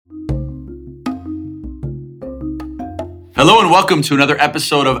Hello and welcome to another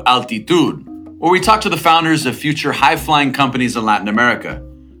episode of Altitude, where we talk to the founders of future high-flying companies in Latin America.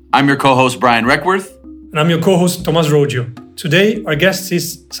 I'm your co-host, Brian Reckworth. And I'm your co-host, Tomas Roggio. Today, our guest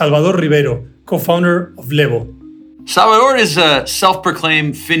is Salvador Ribeiro, co-founder of Levo. Salvador is a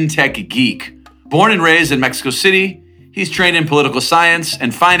self-proclaimed fintech geek. Born and raised in Mexico City, he's trained in political science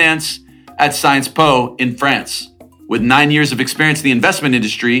and finance at Sciences Po in France. With 9 years of experience in the investment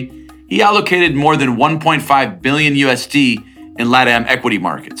industry, he allocated more than 1.5 billion USD in LATAM equity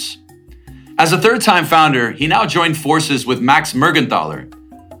markets. As a third-time founder, he now joined forces with Max Mergenthaler,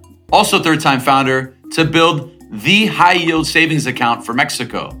 also third-time founder, to build the high-yield savings account for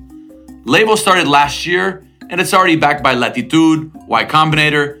Mexico. Levo started last year, and it's already backed by Latitude, Y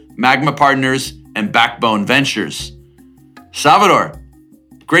Combinator, Magma Partners, and Backbone Ventures. Salvador,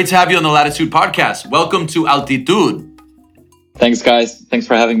 great to have you on the Latitude podcast. Welcome to Altitude. Thanks, guys. Thanks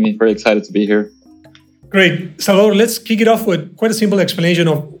for having me. Very excited to be here. Great. Salvador, let's kick it off with quite a simple explanation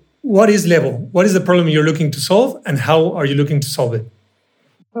of what is Levo? What is the problem you're looking to solve, and how are you looking to solve it?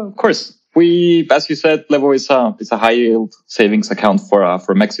 Well, of course. As you said, Levo is a high-yield savings account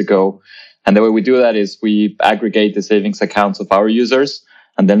for Mexico. And the way we do that is we aggregate the savings accounts of our users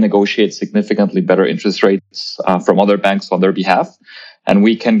and then negotiate significantly better interest rates from other banks on their behalf. And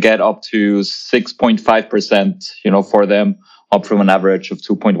we can get up to 6.5%, for them, up from an average of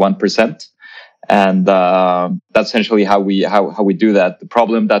 2.1%. And that's essentially how we do that. The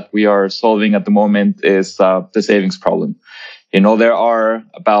problem that we are solving at the moment is the savings problem. There are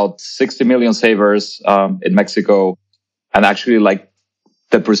about 60 million savers in Mexico, and actually, like,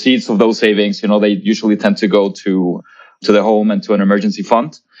 the proceeds of those savings, they usually tend to go to the home and to an emergency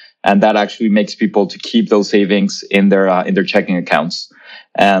fund, and that actually makes people to keep those savings in their checking accounts.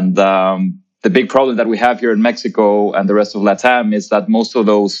 And the big problem that we have here in Mexico and the rest of LATAM is that most of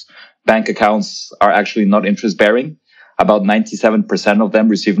those bank accounts are actually not interest bearing. About 97% of them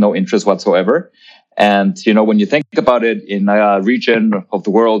receive no interest whatsoever. And, when you think about it, in a region of the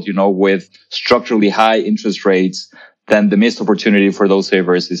world, with structurally high interest rates, then the missed opportunity for those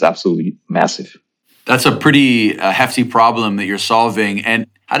savers is absolutely massive. That's a pretty hefty problem that you're solving. And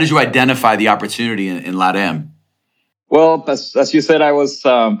how did you identify the opportunity in LATAM? Well, as you said, I was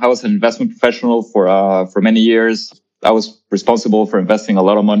an investment professional for many years. I was responsible for investing a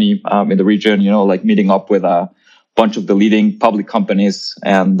lot of money in the region, like meeting up with a bunch of the leading public companies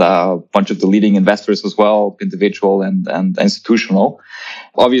and a bunch of the leading investors as well, individual and institutional.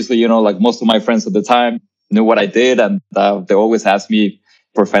 Obviously, like most of my friends at the time knew what I did, and they always asked me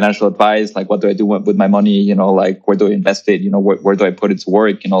for financial advice, like, what do I do with my money? Like, where do I invest it? Where do I put it to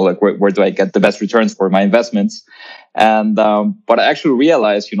work? Like, where do I get the best returns for my investments? And what I actually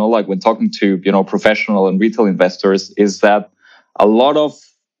realized, like when talking to, professional and retail investors, is that a lot of,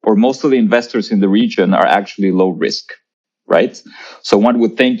 or most of the investors in the region are actually low risk, right? So one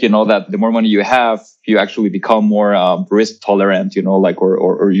would think, that the more money you have, you actually become more risk tolerant,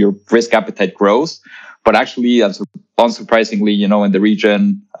 or your risk appetite grows. But actually, unsurprisingly, in the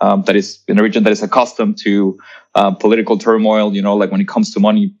region that is accustomed to political turmoil, like when it comes to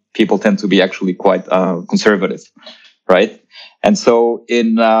money, people tend to be actually quite conservative, right? And so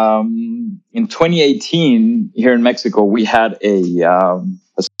in 2018 here in Mexico, we had a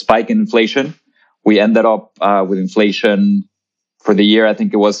spike in inflation. We ended up with inflation for the year. I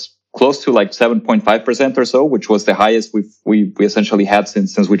think it was close to like 7.5% or so, which was the highest we essentially had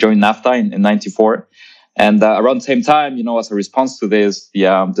since we joined NAFTA in 94. And around the same time, as a response to this,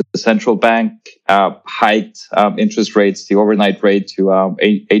 the central bank hiked interest rates, the overnight rate to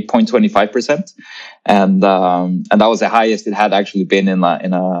 8.25%, and that was the highest it had actually been in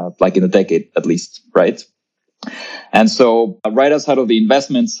a decade at least, right? And so, right outside of the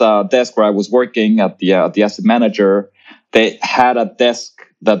investments desk where I was working at the asset manager, they had a desk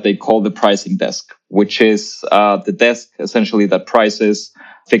that they call the pricing desk, which is the desk essentially that prices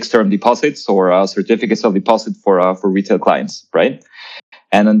fixed-term deposits or certificates of deposit for retail clients, right?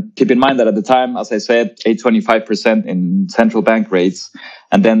 And then keep in mind that at the time, as I said, 8.25% in central bank rates,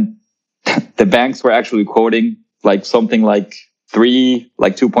 and then the banks were actually quoting like something like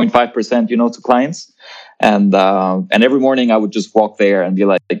 2.5%, to clients, and every morning I would just walk there and be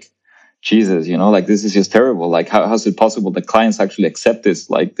like, Jesus, like this is just terrible. Like, how is it possible that clients actually accept this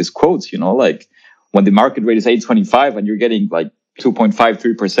quotes? Like when the market rate is 8.25 and you're getting like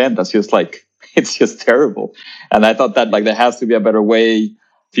 2.53%, that's just like, it's just terrible. And I thought that like there has to be a better way. A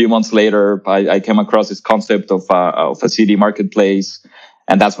few months later, I came across this concept of a CD marketplace,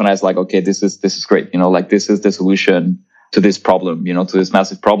 and that's when I was like, okay, this is great. Like this is the solution to this problem. To this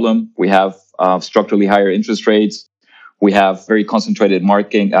massive problem. We have structurally higher interest rates. We have very concentrated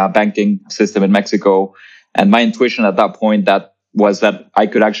banking system in Mexico. And my intuition at that point was that I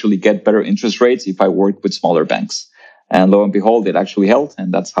could actually get better interest rates if I worked with smaller banks. And lo and behold, it actually held.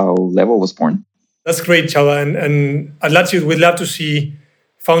 And that's how Levo was born. That's great, Chava. And at Latitude, we'd love to see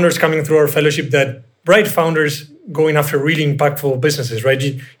founders coming through our fellowship, that bright founders going after really impactful businesses, right?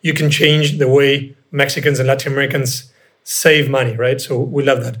 You can change the way Mexicans and Latin Americans save money, right? So we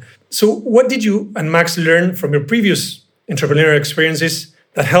love that. So what did you and Max learn from your previous entrepreneurial experiences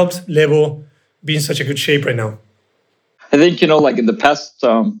that helped Levo be in such a good shape right now? I think, like in the past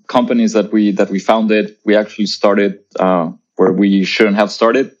companies that we founded, we actually started where we shouldn't have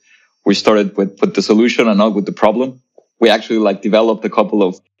started. We started with the solution and not with the problem. We actually developed a couple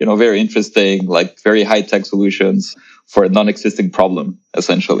of, very interesting, very high tech solutions for a non-existing problem,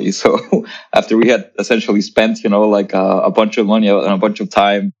 essentially. So after we had essentially spent, a bunch of money and a bunch of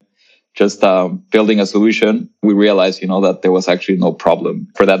time just building a solution, we realized, that there was actually no problem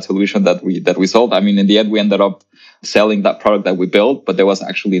for that solution that we solved. I mean, in the end, we ended up selling that product that we built, but there was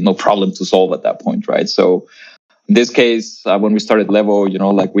actually no problem to solve at that point, right? So in this case, when we started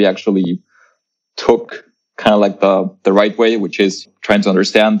Levo, we actually took kind of the right way, which is trying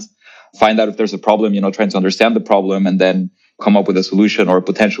to find out if there's a problem, trying to understand the problem and then come up with a solution or a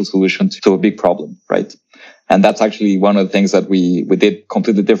potential solution to a big problem, right? And that's actually one of the things that we did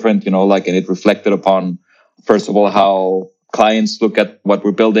completely different, and it reflected upon, first of all, how clients look at what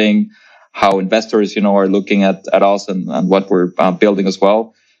we're building, how investors, are looking at us and what we're building as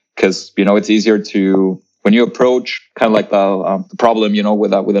well. Because, it's easier to, when you approach kind of the problem,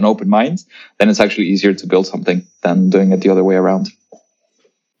 with an open mind, then it's actually easier to build something than doing it the other way around.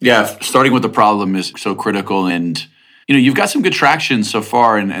 Yeah, starting with the problem is so critical. And, you've got some good traction so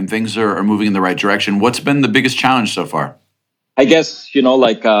far and things are moving in the right direction. What's been the biggest challenge so far? I guess, in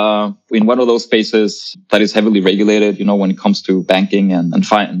one of those spaces that is heavily regulated, when it comes to banking and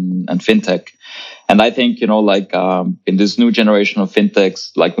fintech. And I think, in this new generation of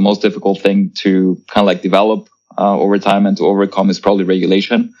fintechs, the most difficult thing to kind of develop over time and to overcome is probably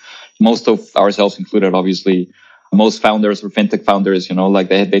regulation. Most of ourselves included, obviously, most founders or fintech founders,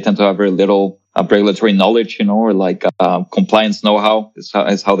 they tend to have very little regulatory knowledge, or compliance know-how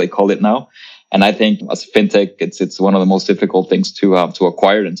is how they call it now. And I think as a fintech, it's one of the most difficult things to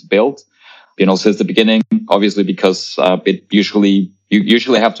acquire and to build, since the beginning, obviously, because you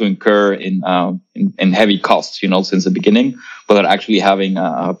usually have to incur in heavy costs, since the beginning, without actually having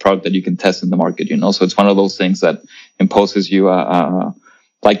a product that you can test in the market, So it's one of those things that imposes you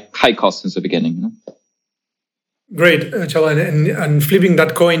high costs since the beginning. Great, Chava. And flipping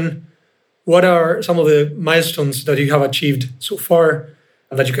that coin, what are some of the milestones that you have achieved so far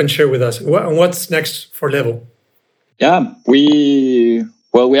that you can share with us? And what's next for Levo? Yeah, we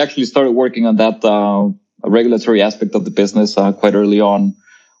actually started working on that regulatory aspect of the business quite early on.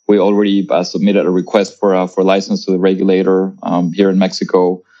 We already submitted a request for license to the regulator here in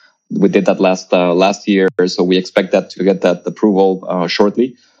Mexico. We did that last year, so we expect that to get that approval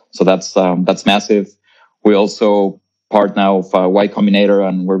shortly. So that's massive. We also part now of Y Combinator,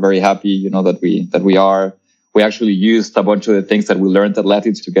 and we're very happy, that we are. We actually used a bunch of the things that we learned at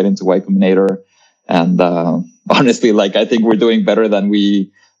Latitude to get into Y Combinator, and honestly, I think we're doing better than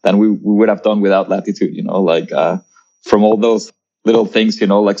we would have done without Latitude. From all those little things,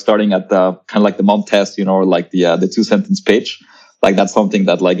 starting at the kind of the mock test, or the 2-sentence pitch. That's something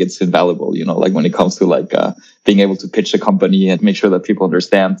that it's invaluable, when it comes to being able to pitch a company and make sure that people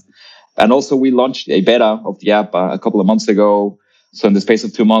understand. And also we launched a beta of the app a couple of months ago. So in the space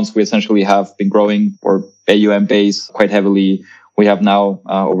of 2 months, we essentially have been growing our AUM base quite heavily. We have now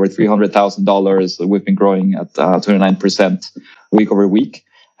over $300,000. We've been growing at 29% week over week.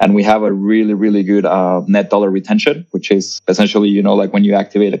 And we have a really, really good net dollar retention, which is essentially, when you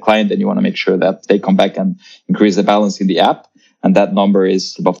activate a client and you want to make sure that they come back and increase the balance in the app. And that number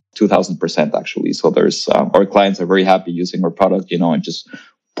is above 2,000% actually. So there's our clients are very happy using our product, and just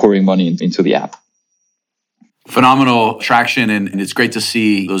pouring money into the app. Phenomenal traction, and it's great to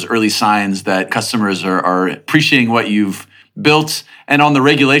see those early signs that customers are appreciating what you've built. And on the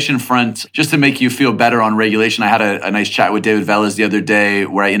regulation front, just to make you feel better on regulation, I had a nice chat with David Velez the other day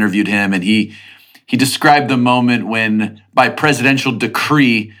where I interviewed him, and he described the moment when, by presidential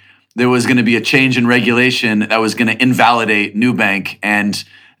decree, there was going to be a change in regulation that was going to invalidate Nubank, and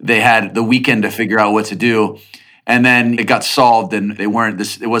they had the weekend to figure out what to do. And then it got solved, and it wasn't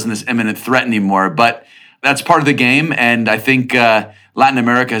this imminent threat anymore. But that's part of the game, and I think Latin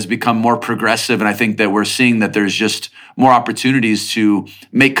America has become more progressive, and I think that we're seeing that there's just more opportunities to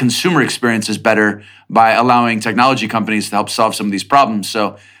make consumer experiences better by allowing technology companies to help solve some of these problems.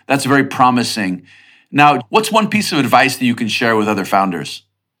 So that's very promising. Now, what's one piece of advice that you can share with other founders?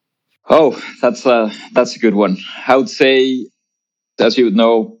 Oh, that's a good one. I would say, as you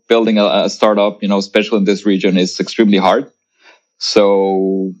know, building a startup, especially in this region, is extremely hard.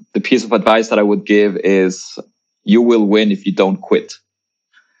 So the piece of advice that I would give is you will win if you don't quit.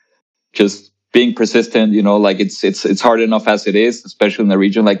 Just being persistent, like it's hard enough as it is, especially in a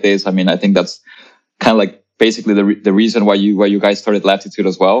region like this. I mean, I think that's kind of like basically the reason why you guys started Latitude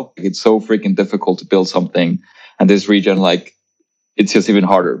as well. It's so freaking difficult to build something, and this region, like, it's just even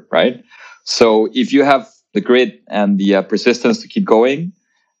harder, right? So if you have the grit and the persistence to keep going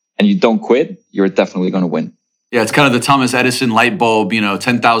and you don't quit, you're definitely going to win. Yeah, it's kind of the Thomas Edison light bulb,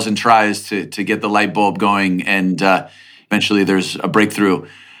 10,000 tries to get the light bulb going, and eventually there's a breakthrough.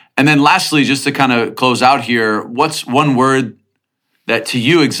 And then lastly, just to kind of close out here, what's one word that to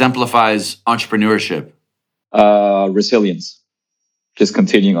you exemplifies entrepreneurship? Resilience. Just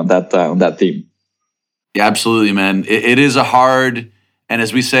continuing on that theme. Yeah, absolutely, man. It is a hard, and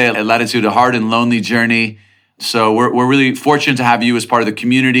as we say at Latitude, a hard and lonely journey. So we're really fortunate to have you as part of the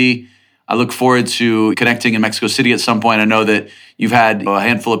community. I look forward to connecting in Mexico City at some point. I know that you've had a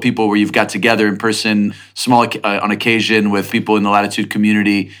handful of people where you've got together in person, small on occasion, with people in the Latitude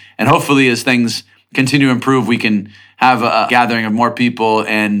community. And hopefully as things continue to improve, we can have a gathering of more people.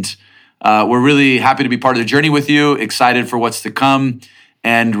 And we're really happy to be part of the journey with you, excited for what's to come,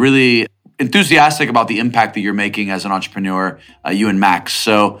 and really enthusiastic about the impact that you're making as an entrepreneur, you and Max.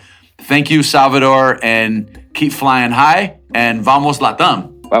 So thank you, Salvador, and keep flying high, and vamos Latam.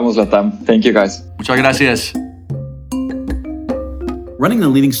 Vamos Latam. Thank you, guys. Muchas gracias. Running the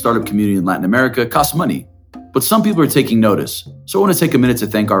leading startup community in Latin America costs money, but some people are taking notice. So I want to take a minute to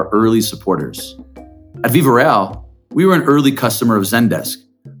thank our early supporters. At Viva Real, we were an early customer of Zendesk.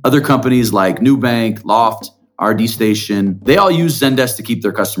 Other companies like Nubank, Loft, RD Station, they all use Zendesk to keep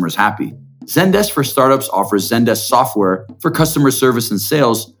their customers happy. Zendesk for Startups offers Zendesk software for customer service and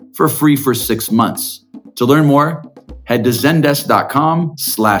sales for free for 6 months. To learn more, head to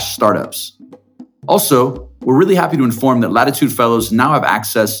zendesk.com/startups. Also, we're really happy to inform that Latitude Fellows now have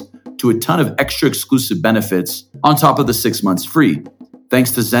access to a ton of extra exclusive benefits on top of the 6 months free, thanks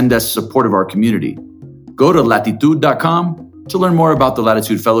to Zendesk's support of our community. Go to latitude.com to learn more about the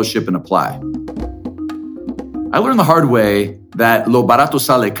Latitude Fellowship and apply. I learned the hard way that lo barato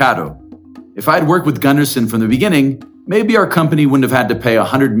sale caro. If I had worked with Gunderson from the beginning, maybe our company wouldn't have had to pay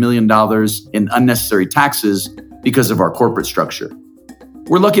 $100 million in unnecessary taxes because of our corporate structure.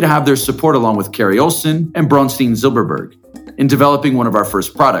 We're lucky to have their support along with Carrie Olsen and Bronstein Zilberberg in developing one of our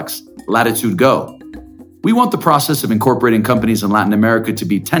first products, Latitude Go. We want the process of incorporating companies in Latin America to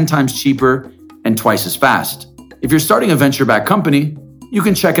be 10 times cheaper and twice as fast. If you're starting a venture-backed company, you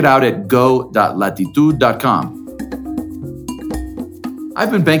can check it out at go.latitude.com. I've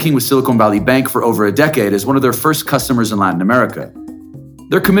been banking with Silicon Valley Bank for over a decade as one of their first customers in Latin America.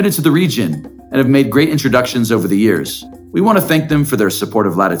 They're committed to the region and have made great introductions over the years. We want to thank them for their support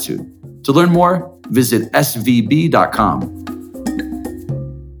of Latitude. To learn more, visit svb.com.